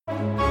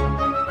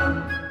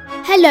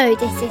Hello,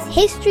 this is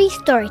History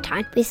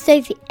Storytime with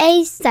Sophie,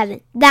 age 7.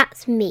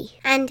 That's me.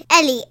 And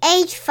Ellie,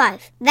 age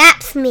 5.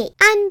 That's me.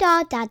 And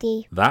our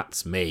daddy.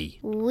 That's me.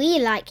 We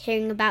like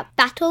hearing about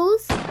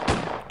battles,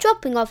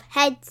 chopping off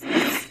heads,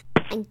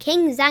 and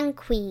kings and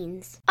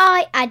queens.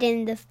 I add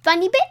in the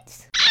funny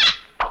bits.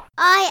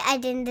 I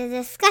add in the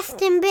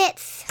disgusting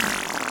bits.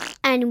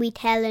 And we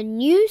tell a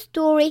new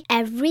story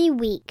every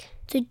week.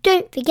 So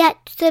don't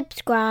forget to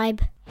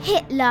subscribe.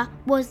 Hitler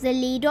was the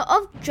leader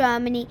of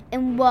Germany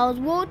in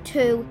World War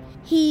II.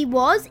 He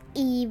was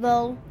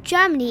evil.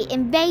 Germany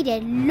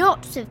invaded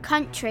lots of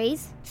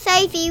countries.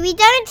 Sophie, we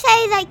don't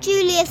say that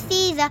Julius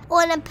Caesar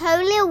or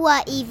Napoleon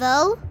were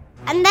evil.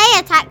 And they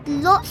attacked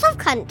lots of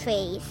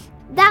countries.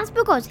 That's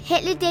because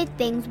Hitler did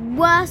things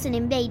worse than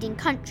invading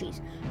countries.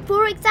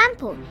 For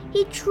example,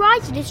 he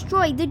tried to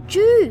destroy the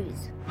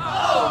Jews.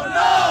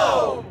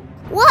 Oh no!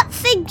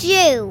 What's a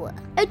Jew?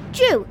 A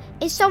Jew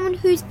is someone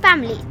whose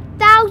family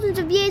thousands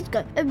of years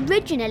ago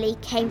originally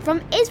came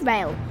from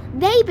Israel.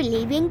 They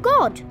believe in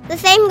God. The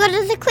same God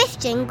as a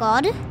Christian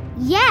God?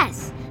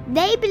 Yes,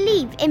 they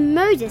believe in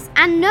Moses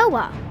and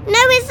Noah.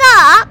 Noah's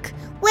Ark?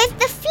 With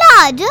the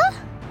flood?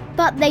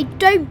 But they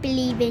don't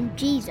believe in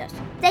Jesus.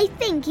 They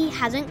think he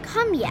hasn't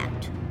come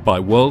yet. By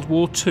World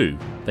War II,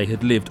 they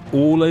had lived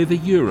all over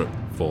Europe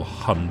for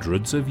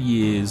hundreds of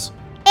years.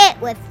 It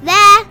was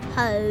their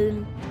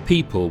home.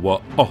 People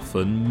were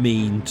often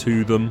mean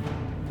to them.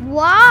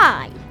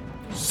 Why?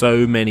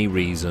 So many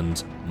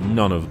reasons,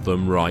 none of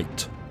them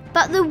right.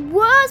 But the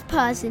worst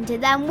person to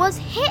them was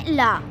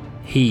Hitler.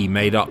 He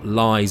made up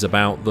lies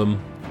about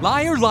them.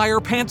 Liar, liar,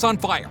 pants on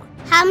fire.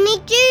 How many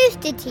Jews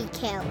did he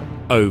kill?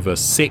 Over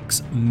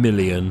 6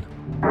 million.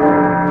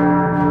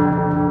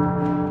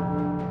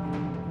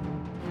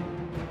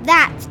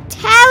 That's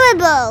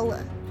terrible!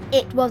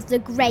 It was the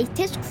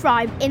greatest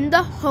crime in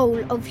the whole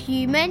of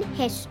human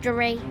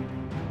history.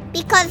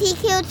 Because he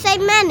killed so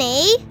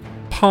many?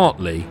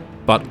 Partly,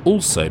 but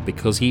also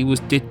because he was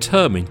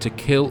determined to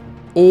kill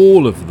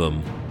all of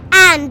them.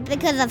 And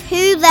because of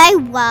who they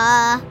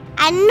were.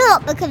 And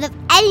not because of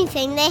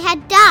anything they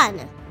had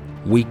done.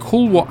 We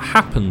call what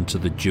happened to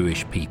the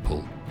Jewish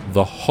people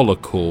the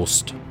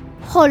Holocaust.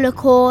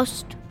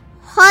 Holocaust.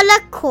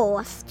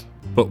 Holocaust.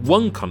 But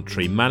one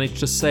country managed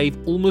to save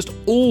almost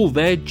all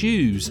their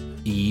Jews,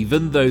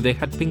 even though they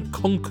had been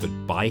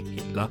conquered by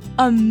Hitler.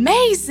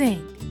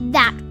 Amazing!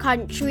 That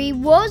country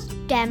was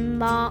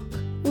Denmark.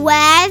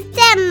 Where's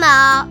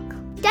Denmark?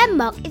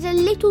 Denmark is a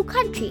little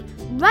country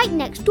right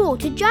next door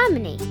to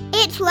Germany.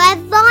 It's where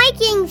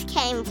Vikings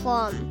came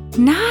from.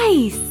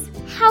 Nice!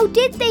 How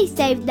did they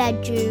save their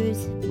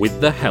Jews? With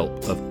the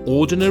help of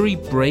ordinary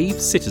brave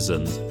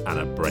citizens and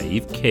a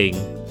brave king.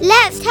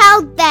 Let's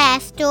tell their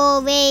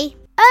story.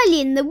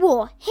 Early in the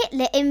war,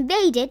 Hitler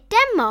invaded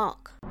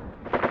Denmark.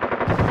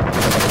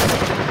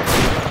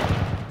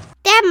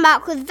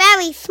 Denmark was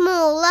very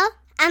small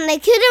and they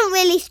couldn't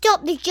really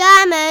stop the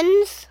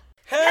Germans.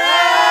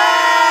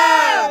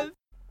 Help!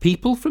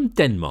 People from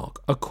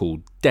Denmark are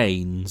called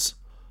Danes.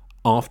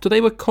 After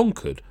they were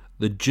conquered,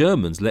 the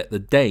Germans let the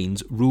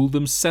Danes rule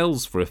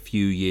themselves for a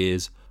few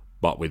years,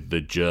 but with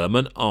the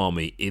German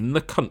army in the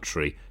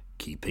country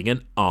keeping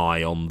an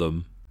eye on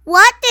them.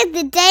 What did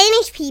the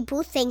Danish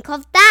people think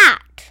of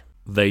that?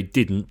 They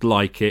didn't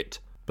like it,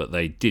 but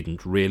they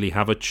didn't really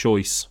have a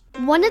choice.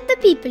 One of the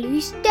people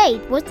who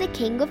stayed was the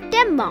King of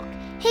Denmark.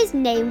 His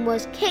name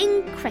was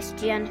King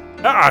Christian.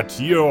 At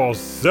your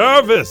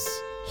service!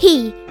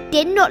 He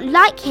did not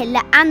like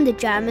Hitler and the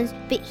Germans,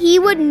 but he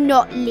would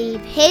not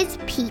leave his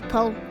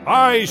people.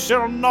 I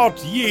shall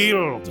not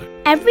yield!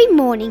 Every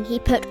morning he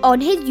put on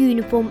his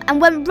uniform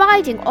and went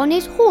riding on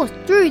his horse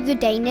through the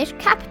Danish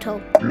capital.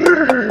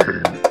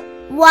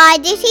 Why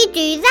did he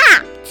do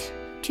that?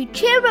 To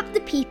cheer up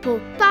the people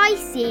by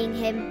seeing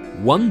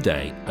him. One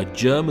day, a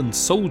German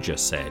soldier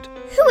said,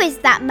 "Who is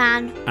that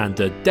man?" And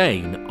a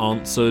Dane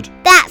answered,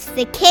 "That's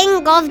the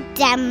King of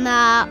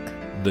Denmark."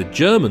 The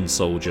German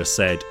soldier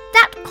said,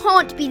 "That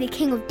can't be the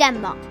King of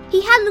Denmark.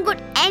 He hasn't got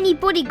any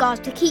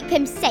bodyguards to keep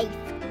him safe."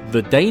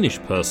 The Danish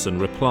person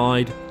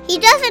replied, "He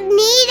doesn't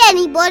need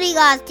any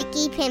bodyguards to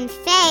keep him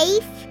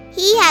safe.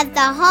 He has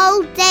the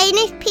whole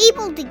Danish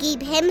people to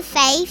keep him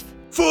safe."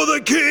 For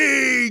the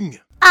king!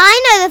 I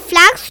know the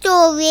flag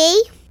story.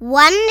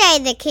 One day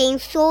the king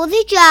saw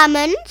the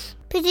Germans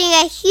putting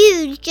a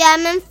huge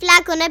German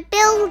flag on a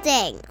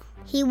building.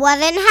 He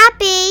wasn't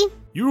happy.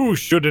 You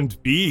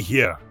shouldn't be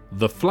here.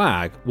 The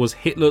flag was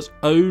Hitler's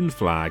own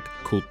flag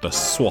called the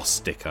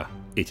swastika.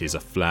 It is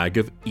a flag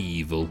of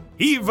evil.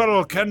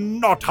 Evil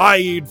cannot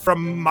hide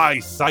from my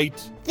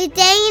sight. The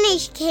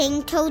Danish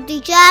king told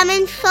the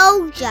German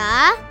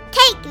soldier,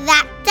 "Take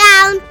that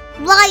down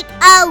right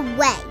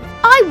away."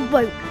 "I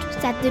won't,"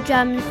 said the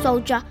German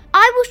soldier.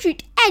 "I will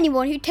shoot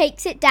anyone who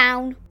takes it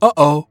down."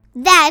 Uh-oh.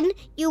 "Then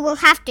you will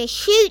have to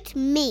shoot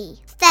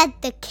me," said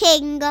the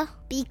king,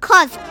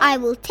 "because I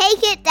will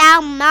take it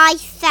down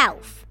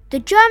myself." The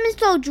German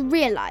soldier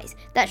realized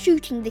that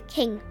shooting the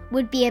king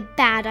would be a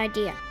bad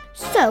idea.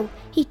 So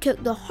he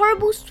took the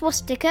horrible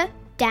swastika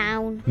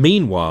down.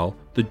 Meanwhile,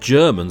 The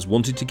Germans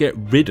wanted to get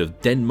rid of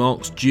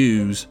Denmark's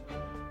Jews.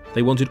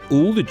 They wanted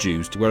all the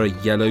Jews to wear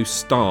a yellow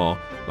star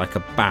like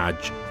a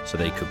badge so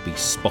they could be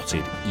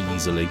spotted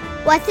easily.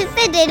 What if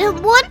they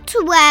didn't want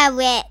to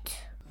wear it?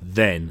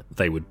 Then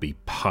they would be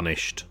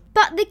punished.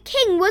 But the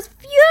king was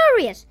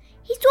furious.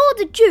 He saw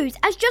the Jews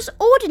as just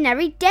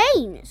ordinary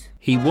Danes.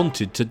 He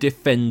wanted to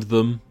defend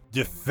them.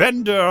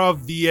 Defender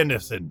of the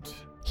innocent.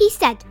 He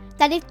said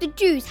that if the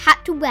Jews had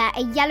to wear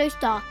a yellow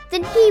star,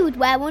 then he would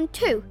wear one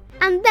too.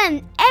 And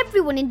then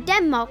everyone in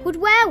Denmark would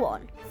wear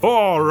one.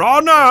 For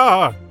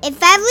honor!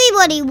 If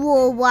everybody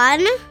wore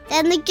one,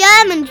 then the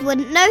Germans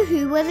wouldn't know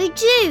who were the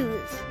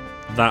Jews.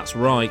 That's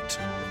right.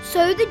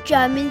 So the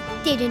Germans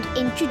didn't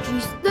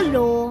introduce the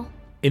law.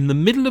 In the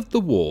middle of the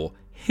war,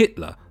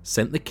 Hitler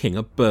sent the king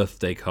a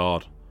birthday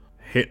card.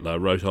 Hitler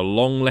wrote a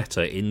long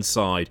letter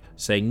inside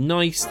saying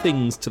nice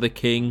things to the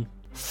king.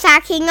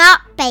 Sacking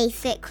up,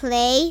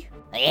 basically.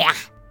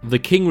 The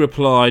king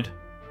replied,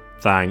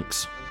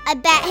 "Thanks." I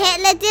bet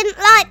Hitler didn't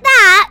like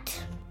that.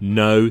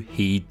 No,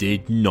 he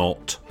did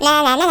not.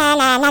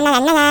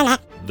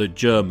 The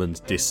Germans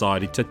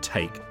decided to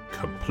take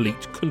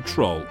complete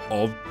control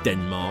of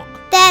Denmark.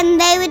 Then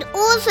they would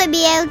also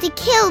be able to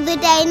kill the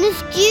Danish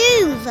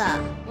Jews.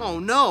 Oh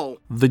no!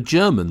 The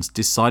Germans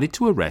decided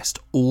to arrest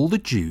all the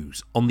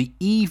Jews on the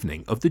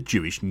evening of the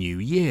Jewish New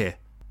Year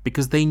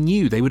because they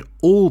knew they would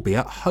all be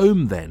at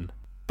home then.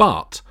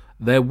 But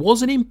there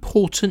was an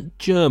important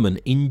German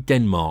in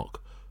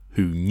Denmark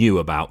who knew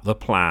about the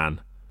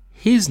plan.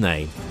 His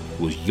name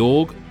was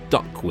Jörg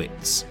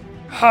Duckwitz.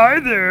 Hi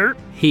there.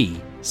 He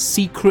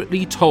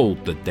secretly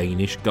told the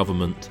Danish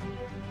government.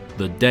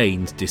 The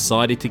Danes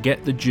decided to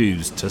get the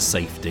Jews to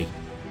safety.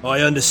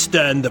 I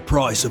understand the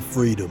price of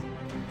freedom.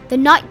 The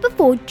night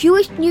before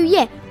Jewish New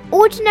Year,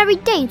 ordinary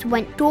Danes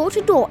went door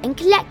to door and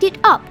collected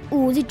up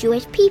all the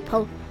Jewish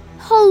people,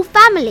 whole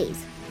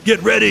families.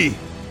 Get ready!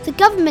 The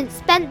government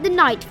spent the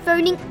night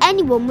phoning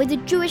anyone with a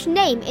Jewish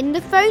name in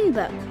the phone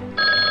book.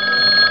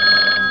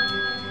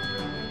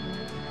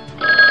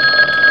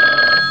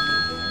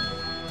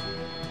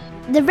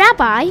 The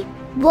rabbi,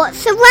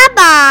 What's a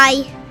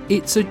rabbi?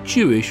 It's a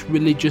Jewish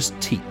religious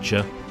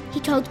teacher. he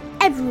told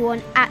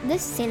everyone at the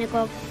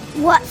synagogue.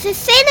 What's a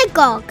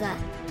synagogue?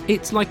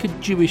 It's like a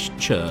Jewish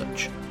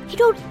church. He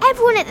told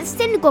everyone at the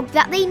synagogue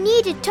that they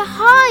needed to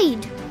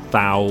hide.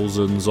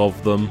 Thousands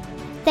of them.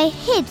 They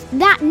hid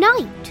that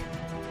night.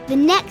 The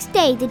next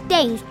day, the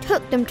Danes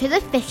took them to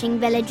the fishing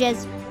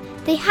villages.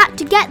 They had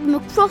to get them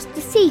across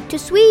the sea to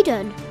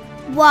Sweden.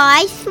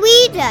 Why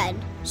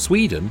Sweden?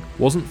 Sweden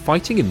wasn't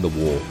fighting in the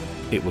war.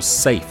 It was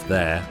safe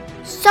there.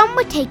 Some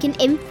were taken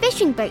in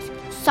fishing boats,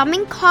 some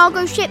in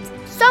cargo ships,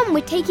 some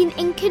were taken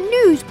in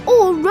canoes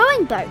or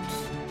rowing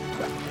boats.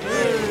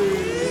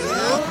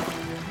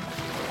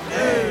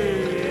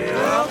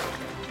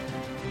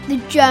 The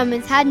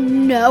Germans had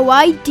no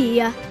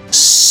idea.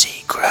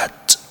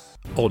 Secret.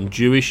 On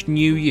Jewish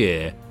New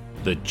Year,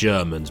 the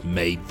Germans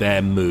made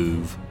their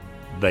move.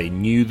 They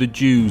knew the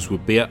Jews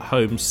would be at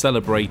home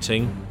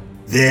celebrating.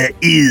 There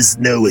is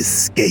no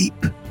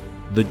escape.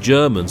 The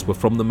Germans were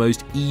from the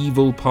most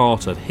evil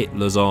part of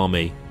Hitler's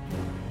army.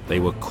 They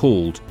were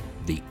called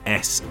the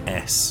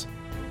SS.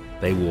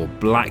 They wore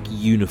black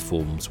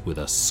uniforms with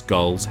a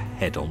skull's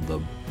head on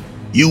them.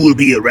 You will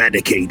be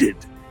eradicated.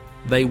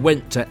 They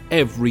went to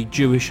every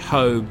Jewish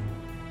home.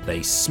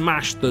 They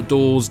smashed the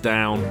doors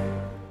down.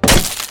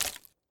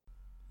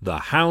 The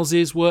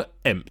houses were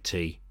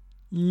empty.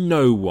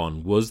 No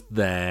one was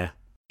there.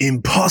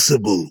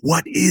 Impossible.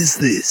 What is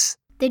this?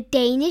 The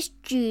Danish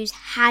Jews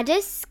had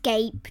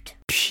escaped.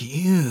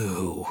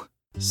 Phew.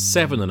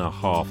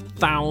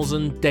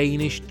 7,500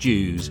 Danish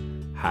Jews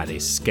had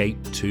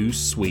escaped to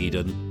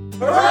Sweden.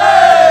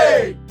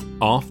 Hooray!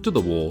 After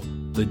the war,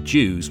 the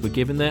Jews were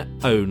given their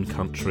own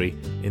country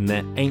in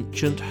their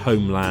ancient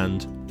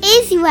homeland.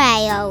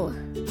 Israel.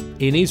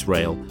 In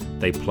Israel,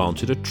 they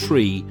planted a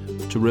tree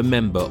to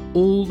remember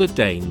all the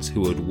Danes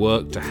who had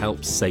worked to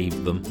help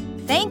save them.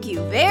 Thank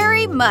you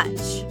very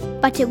much.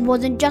 But it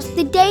wasn't just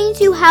the Danes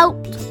who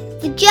helped.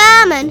 The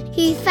German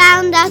who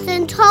found us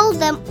and told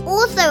them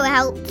also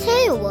helped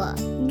too.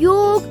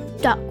 Jörg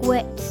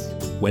Duckwitz.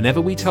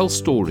 Whenever we tell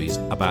stories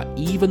about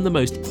even the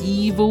most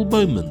evil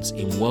moments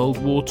in World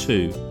War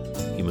II,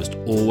 you must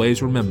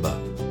always remember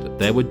that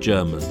there were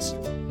Germans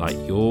like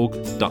Jörg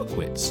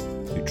Duckwitz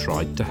who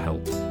tried to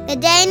help. The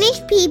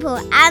Danish people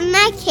and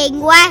their king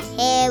were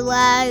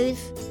heroes.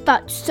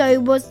 But so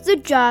was the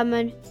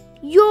German,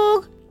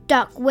 Jörg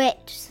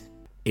Duckwitz.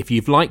 If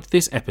you've liked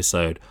this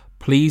episode,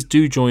 please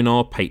do join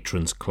our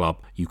Patrons Club.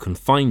 You can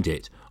find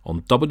it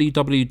on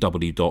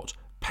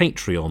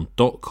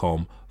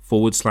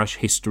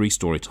www.patreon.com/History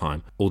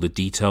Storytime. All the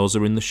details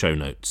are in the show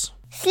notes.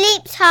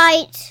 Sleep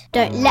tight.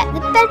 Don't let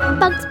the bed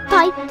bugs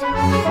bite.